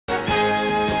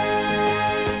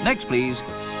Next, please.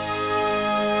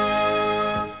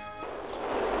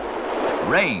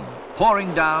 Rain,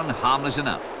 pouring down, harmless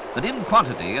enough. But in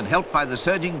quantity and helped by the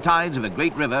surging tides of a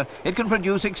great river, it can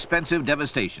produce expensive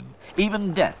devastation,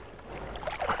 even death.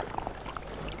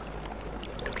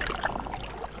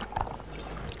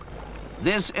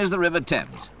 This is the River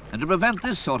Thames, and to prevent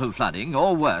this sort of flooding,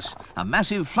 or worse, a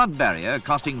massive flood barrier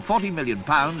costing £40 million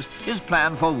is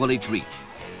planned for Woolwich Reach.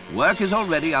 Work is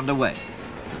already underway.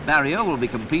 The barrier will be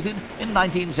completed in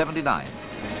 1979.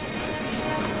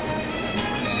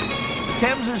 The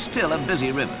Thames is still a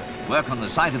busy river. Work on the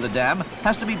site of the dam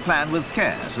has to be planned with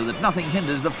care so that nothing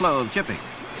hinders the flow of shipping.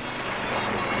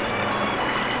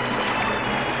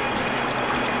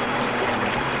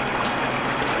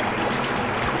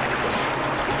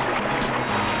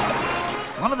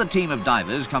 One of the team of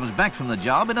divers comes back from the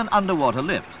job in an underwater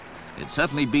lift. It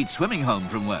certainly beats swimming home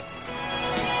from work.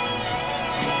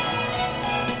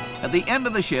 At the end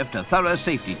of the shift, a thorough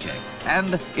safety check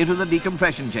and into the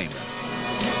decompression chamber.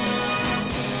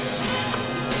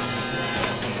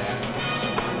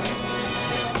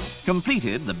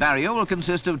 Completed, the barrier will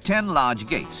consist of 10 large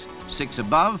gates, 6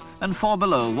 above and 4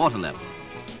 below water level.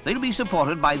 They'll be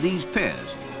supported by these piers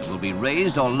and will be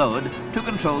raised or lowered to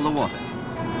control the water.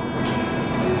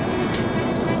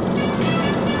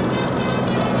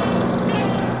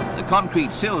 The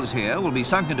concrete sills here will be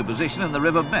sunk into position in the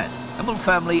river bed and will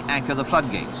firmly anchor the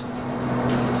floodgates.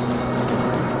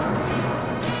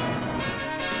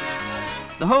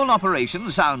 The whole operation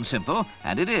sounds simple,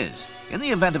 and it is. In the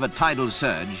event of a tidal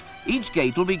surge, each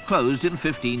gate will be closed in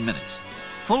 15 minutes.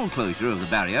 Full closure of the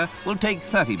barrier will take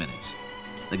 30 minutes.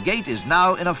 The gate is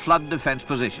now in a flood defence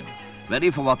position, ready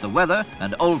for what the weather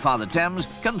and Old Father Thames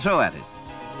can throw at it.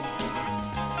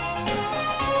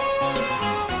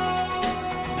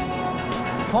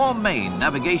 Four main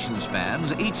navigation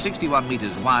spans, each 61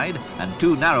 metres wide, and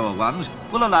 2 narrower ones,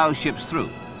 will allow ships through.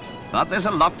 But there's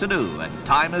a lot to do, and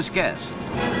time is scarce.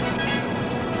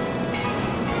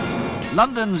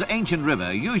 London's ancient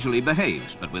river usually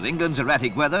behaves, but with England's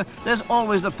erratic weather, there's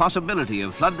always the possibility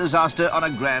of flood disaster on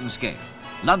a grand scale.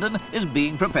 London is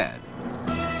being prepared.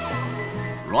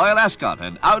 Royal Ascot,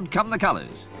 and out come the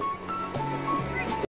colours.